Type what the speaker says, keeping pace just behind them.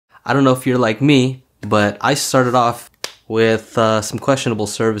I don't know if you're like me, but I started off with some questionable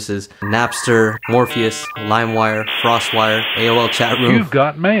services. Napster, Morpheus, LimeWire, FrostWire, AOL chat room. You've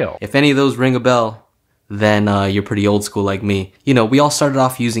got mail. If any of those ring a bell, then you're pretty old school like me. You know, we all started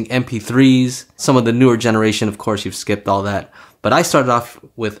off using MP3s. Some of the newer generation, of course, you've skipped all that. But I started off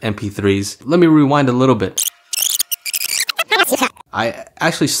with MP3s. Let me rewind a little bit. I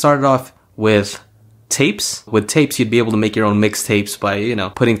actually started off with tapes. With tapes, you'd be able to make your own mixtapes by, you know,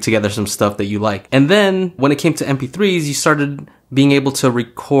 putting together some stuff that you like. And then when it came to MP3s, you started being able to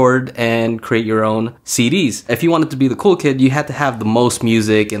record and create your own CDs. If you wanted to be the cool kid, you had to have the most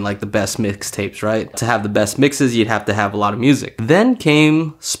music and like the best mixtapes, right? To have the best mixes, you'd have to have a lot of music. Then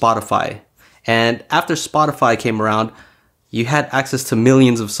came Spotify. And after Spotify came around, you had access to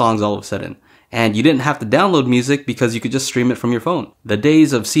millions of songs all of a sudden. And you didn't have to download music because you could just stream it from your phone. The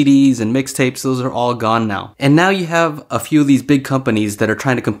days of CDs and mixtapes, those are all gone now. And now you have a few of these big companies that are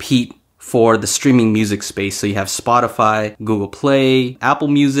trying to compete for the streaming music space. So you have Spotify, Google Play, Apple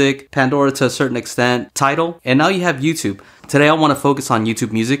Music, Pandora to a certain extent, Tidal, and now you have YouTube. Today I want to focus on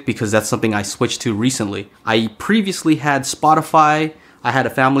YouTube Music because that's something I switched to recently. I previously had Spotify, I had a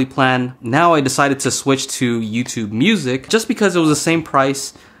family plan. Now I decided to switch to YouTube Music just because it was the same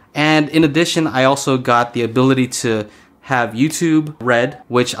price. And in addition, I also got the ability to have YouTube Red,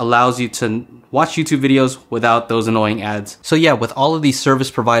 which allows you to watch YouTube videos without those annoying ads. So yeah, with all of these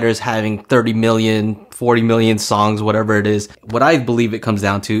service providers having 30 million, 40 million songs, whatever it is, what I believe it comes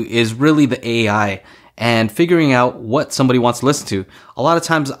down to is really the AI and figuring out what somebody wants to listen to. A lot of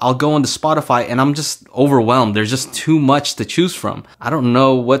times I'll go into Spotify and I'm just overwhelmed. There's just too much to choose from. I don't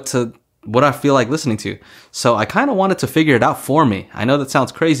know what I feel like listening to. So I kind of wanted to figure it out for me. I know that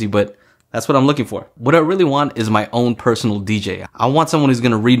sounds crazy, but that's what I'm looking for. What I really want is my own personal DJ. I want someone who's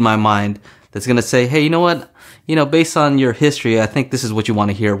going to read my mind, that's going to say, hey, you know what? You know, based on your history, I think this is what you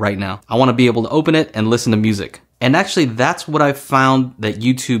want to hear right now. I want to be able to open it and listen to music. And actually, that's what I've found that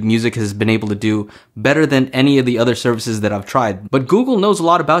YouTube Music has been able to do better than any of the other services that I've tried. But Google knows a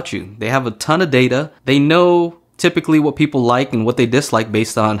lot about you. They have a ton of data. They know typically what people like and what they dislike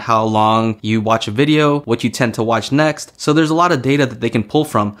based on how long you watch a video, what you tend to watch next. So there's a lot of data that they can pull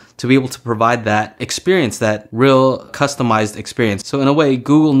from to be able to provide that experience, that real customized experience. So in a way,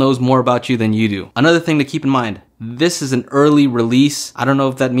 Google knows more about you than you do. Another thing to keep in mind, this is an early release. I don't know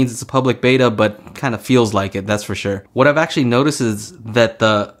if that means it's a public beta, but kind of feels like it, that's for sure. What I've actually noticed is that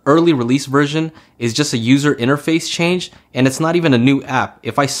the early release version is just a user interface change, and it's not even a new app.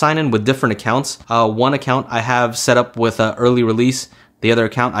 If I sign in with different accounts, one account I have set up with early release, the other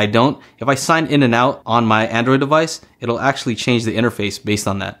account I don't. If I sign in and out on my Android device, it'll actually change the interface based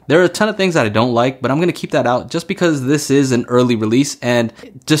on that. There are a ton of things that I don't like, but I'm gonna keep that out just because this is an early release, and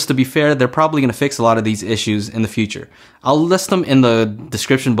just to be fair, they're probably gonna fix a lot of these issues in the future. I'll list them in the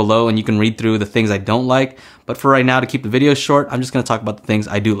description below and you can read through the things I don't like, but for right now, to keep the video short, I'm just gonna talk about the things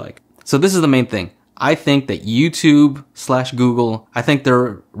I do like. So this is the main thing. I think that YouTube/Google, I think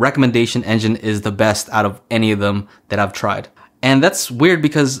their recommendation engine is the best out of any of them that I've tried. And that's weird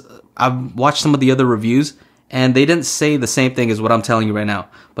because I've watched some of the other reviews and they didn't say the same thing as what I'm telling you right now.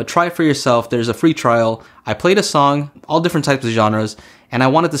 But try it for yourself. There's a free trial. I played a song, all different types of genres, and I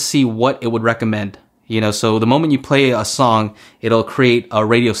wanted to see what it would recommend. You know, so the moment you play a song, it'll create a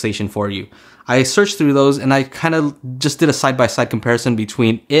radio station for you. I searched through those and I kind of just did a side-by-side comparison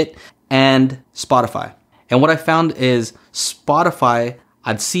between it and Spotify. And what I found is Spotify,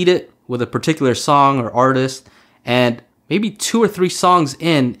 I'd seed it with a particular song or artist, and maybe 2 or 3 songs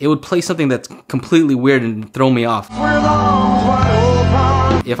in, it would play something that's completely weird and throw me off.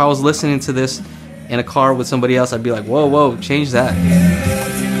 If I was listening to this in a car with somebody else, I'd be like, whoa, whoa, change that.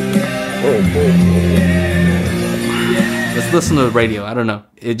 Let's listen to the radio, I don't know.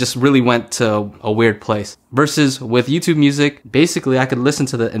 It just really went to a weird place. Versus with YouTube Music, basically I could listen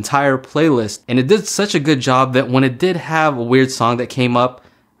to the entire playlist, and it did such a good job that when it did have a weird song that came up,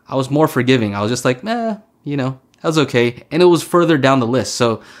 I was more forgiving. I was just like, you know, that was okay. And it was further down the list.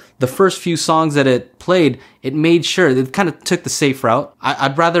 So the first few songs that it played, it made sure, it kind of took the safe route.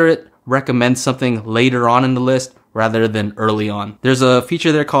 I'd rather it recommend something later on in the list rather than early on. There's a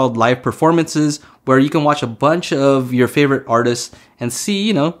feature there called live performances where you can watch a bunch of your favorite artists and see,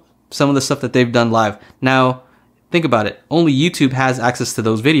 you know, some of the stuff that they've done live. Now, think about it. Only YouTube has access to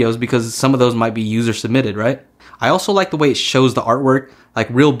those videos because some of those might be user submitted, right? I also like the way it shows the artwork, like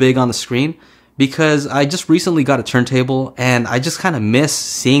real big on the screen, because I just recently got a turntable and I just kind of miss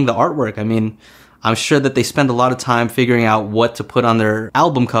seeing the artwork. I mean, I'm sure that they spend a lot of time figuring out what to put on their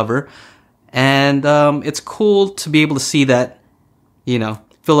album cover, and it's cool to be able to see that, you know,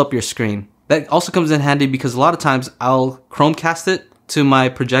 fill up your screen. That also comes in handy because a lot of times I'll Chromecast it to my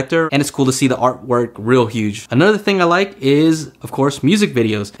projector, and it's cool to see the artwork real huge. Another thing I like is, of course, music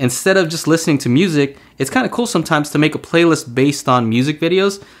videos. Instead of just listening to music, it's kind of cool sometimes to make a playlist based on music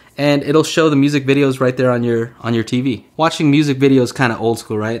videos, and it'll show the music videos right there on your TV. Watching music videos kind of old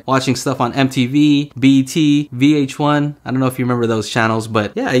school, right? Watching stuff on MTV, BET, VH1. I don't know if you remember those channels,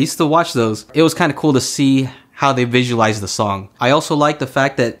 but yeah, I used to watch those. It was kind of cool to see how they visualize the song. I also like the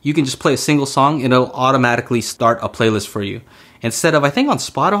fact that you can just play a single song and it'll automatically start a playlist for you. Instead of, I think on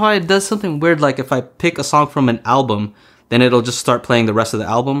Spotify, it does something weird, like if I pick a song from an album, then it'll just start playing the rest of the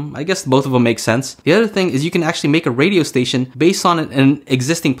album. I guess both of them make sense. The other thing is you can actually make a radio station based on an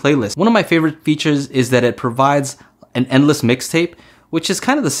existing playlist. One of my favorite features is that it provides an endless mixtape, which is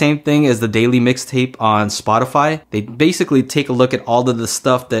kind of the same thing as the daily mixtape on Spotify. They basically take a look at all of the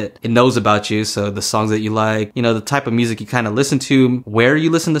stuff that it knows about you. So the songs that you like, you know, the type of music you kind of listen to, where you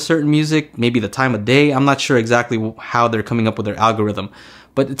listen to certain music, maybe the time of day. I'm not sure exactly how they're coming up with their algorithm,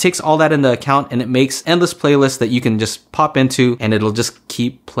 but it takes all that into account and it makes endless playlists that you can just pop into and it'll just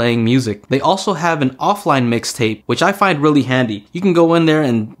keep playing music. They also have an offline mixtape, which I find really handy. You can go in there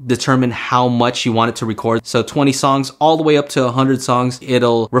and determine how much you want it to record. So 20 songs all the way up to 100 songs.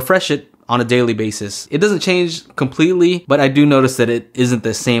 It'll refresh it on a daily basis. It doesn't change completely, but I do notice that it isn't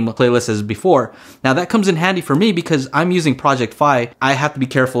the same playlist as before. Now that comes in handy for me because I'm using Project Fi. I have to be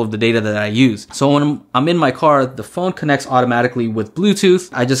careful of the data that I use. So when I'm in my car, the phone connects automatically with Bluetooth.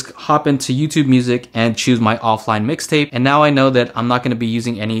 I just hop into YouTube Music and choose my offline mixtape. And now I know that I'm not going to be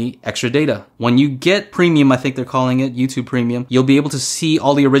using any extra data. When you get Premium, I think they're calling it YouTube Premium, you'll be able to see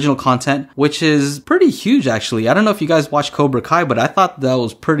all the original content, which is pretty huge actually. I don't know if you guys watch Cobra Kai, but I thought that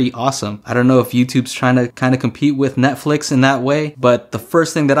was pretty awesome. I don't know if YouTube's trying to kind of compete with Netflix in that way, but the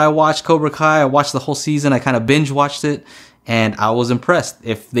first thing that I watched, Cobra Kai, I watched the whole season. I kind of binge watched it and I was impressed.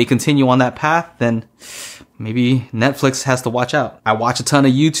 If they continue on that path, then maybe Netflix has to watch out. I watch a ton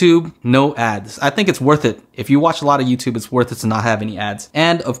of YouTube, no ads. I think it's worth it. If you watch a lot of YouTube, it's worth it to not have any ads.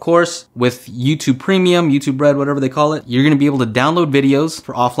 And of course, with YouTube Premium, YouTube Red, whatever they call it, you're going to be able to download videos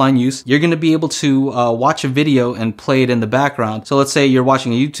for offline use. You're going to be able to watch a video and play it in the background. So let's say you're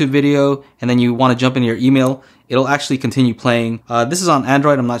watching a YouTube video and then you want to jump into your email. It'll actually continue playing. This is on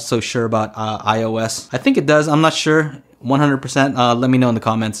Android. I'm not so sure about iOS. I think it does. I'm not sure. 100%. Let me know in the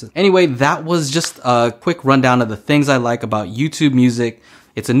comments. Anyway, that was just a quick rundown of the things I like about YouTube Music.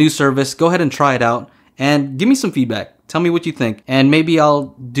 It's a new service. Go ahead and try it out and give me some feedback. Tell me what you think. And maybe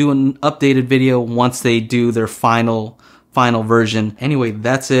I'll do an updated video once they do their final version. Anyway,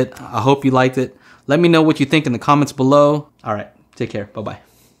 that's it. I hope you liked it. Let me know what you think in the comments below. All right. Take care. Bye-bye.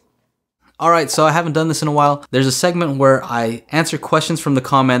 All right. So I haven't done this in a while. There's a segment where I answer questions from the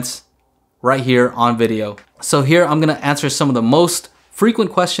comments right here on video. So here I'm going to answer some of the most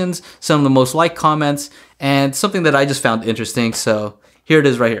frequent questions, some of the most liked comments, and something that I just found interesting. So here it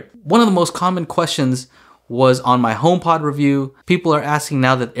is right here. One of the most common questions was on my HomePod review. People are asking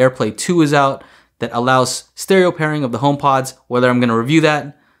now that AirPlay 2 is out that allows stereo pairing of the HomePods, whether I'm going to review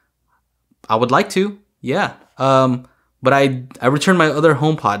that. I would like to, yeah. But I returned my other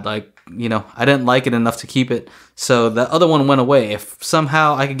HomePod, like, you know, I didn't like it enough to keep it. So the other one went away. If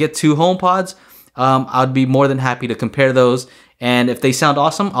somehow I could get 2 HomePods, I'd be more than happy to compare those. And if they sound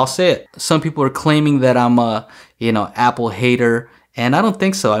awesome, I'll say it. Some people are claiming that I'm a, you know, Apple hater. And I don't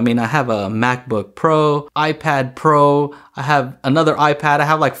think so. I mean, I have a MacBook Pro, iPad Pro, I have another iPad, I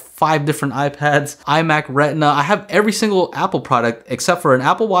have like 5 different iPads, iMac Retina. I have every single Apple product except for an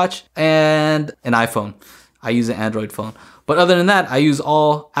Apple Watch and an iPhone. I use an Android phone. But other than that, I use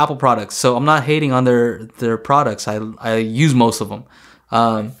all Apple products. So I'm not hating on their products. I use most of them.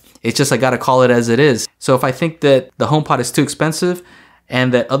 It's just I gotta call it as it is. So if I think that the HomePod is too expensive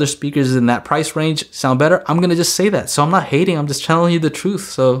and that other speakers in that price range sound better, I'm gonna just say that. So I'm not hating, I'm just telling you the truth.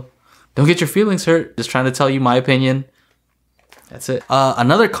 So don't get your feelings hurt. Just trying to tell you my opinion. That's it.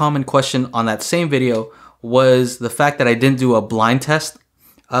 Another common question on that same video was the fact that I didn't do a blind test.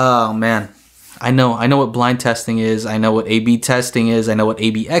 Oh man, I know what blind testing is. I know what A/B testing is. I know what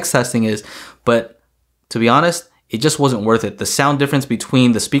ABX testing is. But to be honest, it just wasn't worth it. The sound difference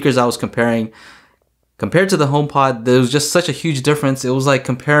between the speakers I was compared to the HomePod, there was just such a huge difference. It was like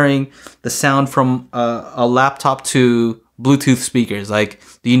comparing the sound from a laptop to Bluetooth speakers. Like,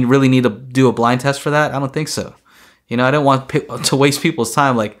 do you really need to do a blind test for that? I don't think so. You know, I don't want to waste people's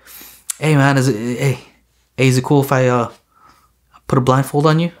time. Like, hey man, is it cool if I put a blindfold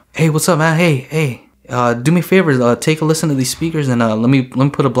on you? Hey, what's up, man? Hey, do me a favor, take a listen to these speakers and let me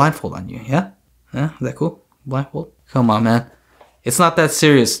put a blindfold on you. Yeah, is that cool? Blindfold? Come on, man. It's not that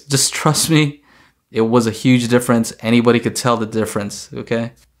serious. Just trust me. It was a huge difference. Anybody could tell the difference.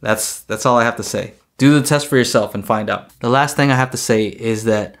 Okay, that's all I have to say. Do the test for yourself and find out. The last thing I have to say is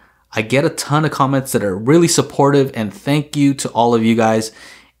that I get a ton of comments that are really supportive, and thank you to all of you guys.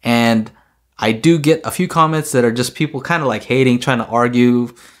 And I do get a few comments that are just people kind of like hating, trying to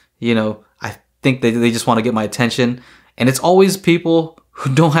argue. You know, I think they just want to get my attention. And it's always people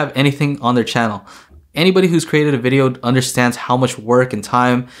who don't have anything on their channel. Anybody who's created a video understands how much work and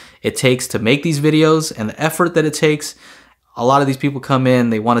time it takes to make these videos and the effort that it takes. A lot of these people come in,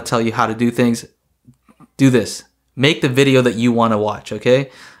 they want to tell you how to do things. Do this. Make the video that you want to watch, okay?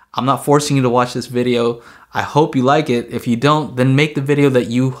 I'm not forcing you to watch this video. I hope you like it. If you don't, then make the video that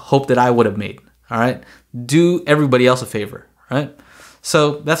you hope that I would have made, all right? Do everybody else a favor, right?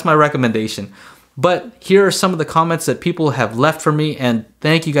 So that's my recommendation. But here are some of the comments that people have left for me, and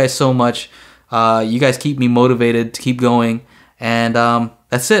thank you guys so much. You guys keep me motivated to keep going, and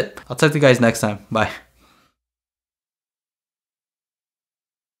that's it. I'll talk to you guys next time. Bye.